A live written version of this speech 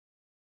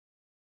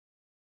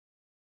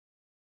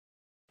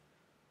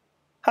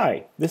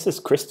Hi, this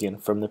is Christian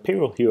from the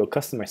PayrollHero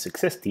Customer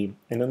Success team,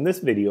 and in this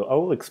video I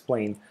will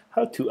explain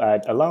how to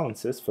add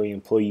allowances for your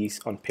employees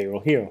on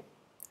PayrollHero.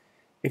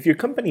 If your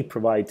company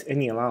provides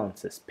any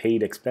allowances,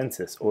 paid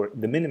expenses, or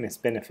de minimis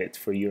benefits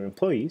for your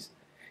employees,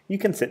 you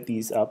can set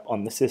these up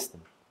on the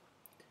system.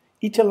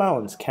 Each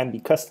allowance can be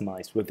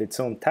customized with its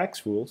own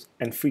tax rules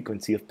and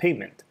frequency of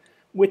payment,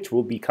 which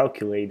will be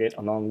calculated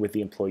along with the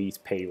employee's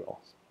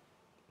payrolls.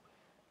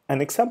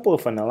 An example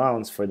of an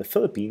allowance for the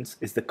Philippines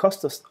is the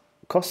cost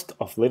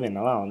of living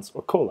allowance,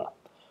 or COLA,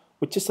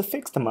 which is a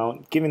fixed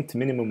amount given to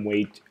minimum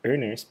wage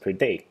earners per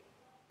day.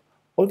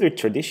 Other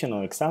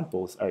traditional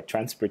examples are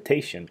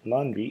transportation,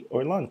 laundry,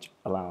 or lunch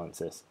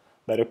allowances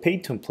that are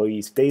paid to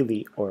employees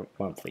daily or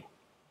monthly.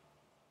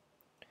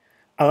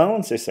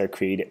 Allowances are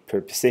created per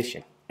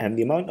position, and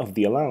the amount of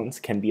the allowance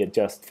can be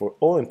adjusted for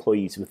all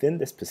employees within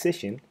this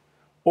position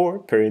or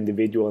per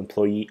individual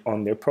employee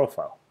on their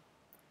profile.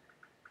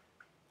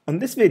 On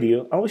this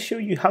video, I will show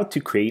you how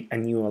to create a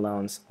new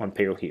allowance on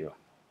PayrollHero.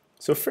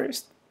 So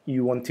first,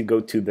 you want to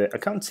go to the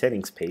Account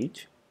Settings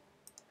page,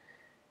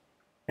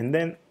 and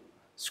then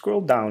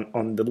scroll down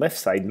on the left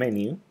side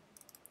menu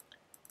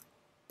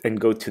and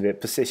go to the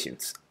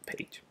Positions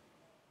page.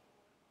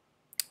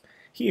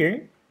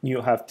 Here,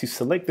 you have to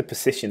select the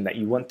position that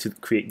you want to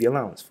create the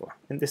allowance for.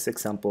 In this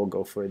example, I'll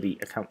go for the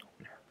account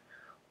owner.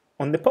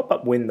 On the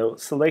pop-up window,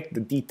 select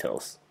the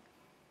details.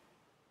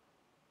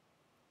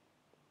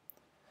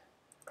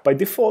 By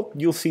default,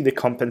 you'll see the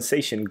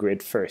compensation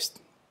grid first.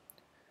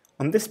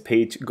 On this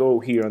page, go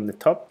here on the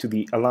top to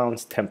the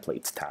Allowance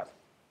Templates tab.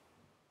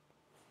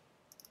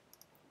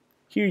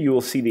 Here you will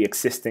see the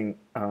existing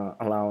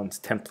allowance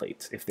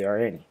templates, if there are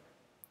any.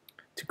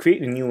 To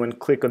create a new one,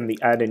 click on the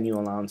Add a New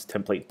Allowance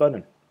Template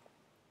button.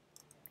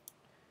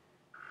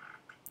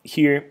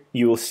 Here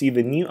you will see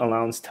the new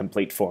allowance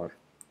template form.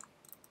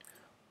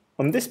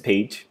 On this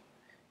page,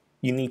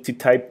 you need to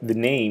type the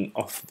name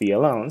of the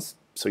allowance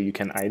so you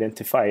can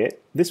identify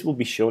it. This will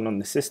be shown on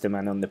the system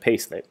and on the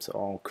payslip, so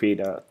I'll create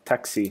a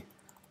taxi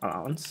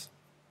allowance.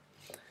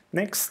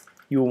 Next,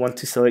 you will want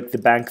to select the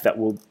bank that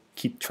will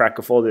keep track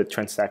of all the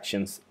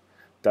transactions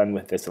done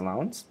with this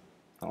allowance.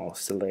 I'll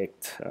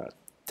select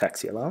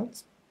taxi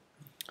allowance.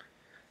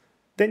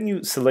 Then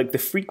you select the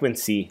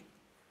frequency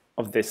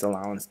of this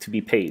allowance to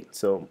be paid.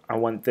 So I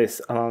want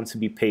this allowance to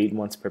be paid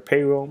once per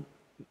payroll.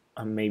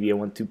 Maybe I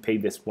want to pay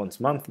this once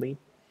monthly.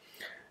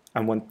 I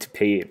want to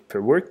pay it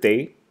per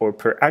workday or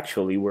per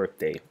actually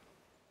workday.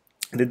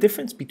 The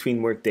difference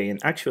between workday and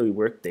actually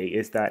workday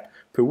is that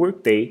per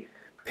workday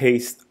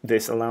pays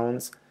this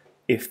allowance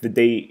if the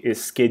day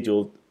is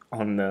scheduled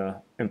on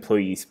the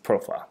employee's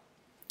profile.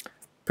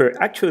 Per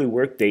actually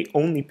workday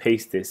only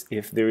pays this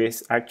if there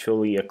is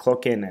actually a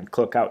clock in and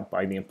clock out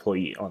by the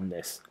employee on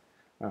this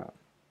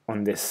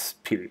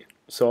period.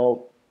 So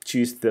I'll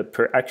choose the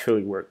per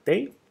actually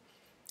workday.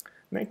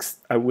 Next,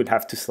 I would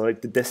have to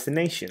select the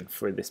destination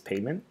for this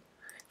payment.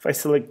 If I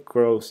select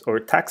gross or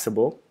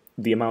taxable,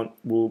 the amount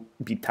will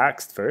be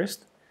taxed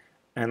first,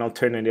 and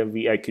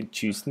alternatively I could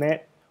choose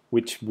net,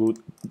 which would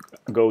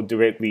go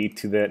directly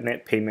to the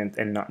net payment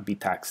and not be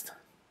taxed.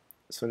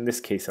 So in this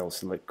case I'll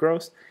select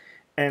gross,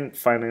 and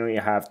finally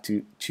I have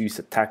to choose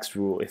a tax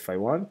rule if I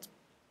want.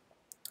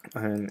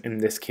 And in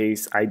this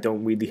case I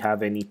don't really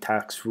have any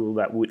tax rule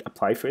that would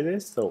apply for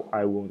this, so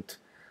I won't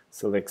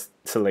select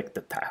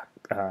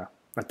a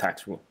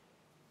tax rule.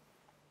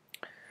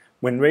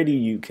 When ready,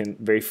 you can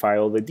verify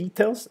all the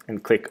details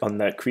and click on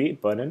the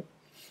Create button,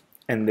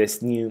 and this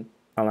new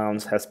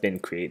allowance has been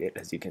created,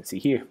 as you can see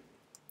here.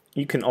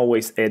 You can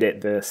always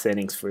edit the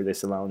settings for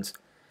this allowance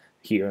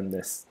here on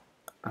this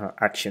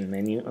action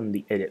menu on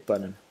the Edit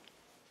button.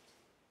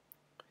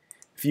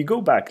 If you go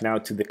back now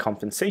to the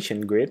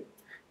compensation grid,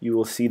 you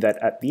will see that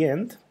at the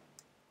end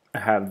I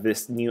have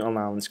this new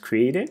allowance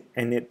created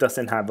and it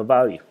doesn't have a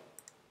value.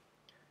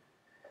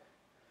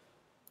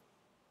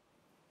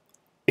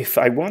 If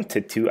I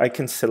wanted to, I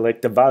can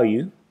select the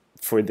value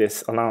for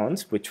this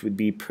allowance, which would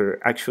be per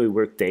actually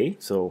work day.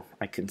 So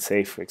I can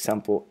say, for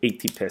example,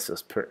 80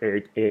 pesos per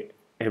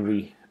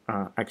every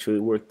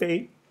actually work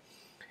day.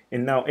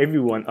 And now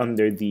everyone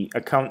under the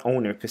account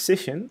owner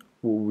position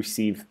will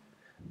receive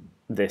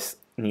this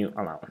new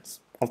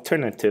allowance.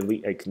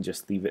 Alternatively, I can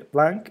just leave it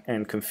blank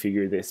and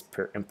configure this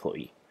per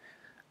employee.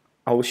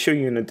 I will show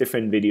you in a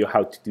different video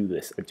how to do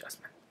this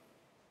adjustment.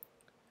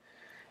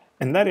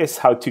 And that is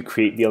how to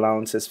create the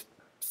allowances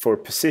for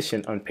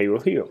position on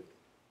PayrollHero.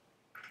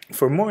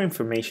 For more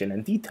information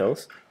and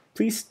details,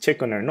 please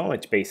check on our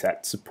knowledge base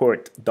at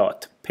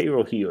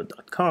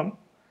support.payrolhero.com.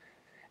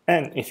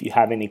 And if you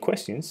have any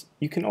questions,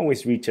 you can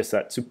always reach us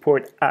at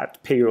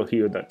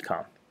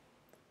support@payrolhero.com.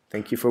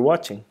 Thank you for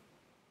watching.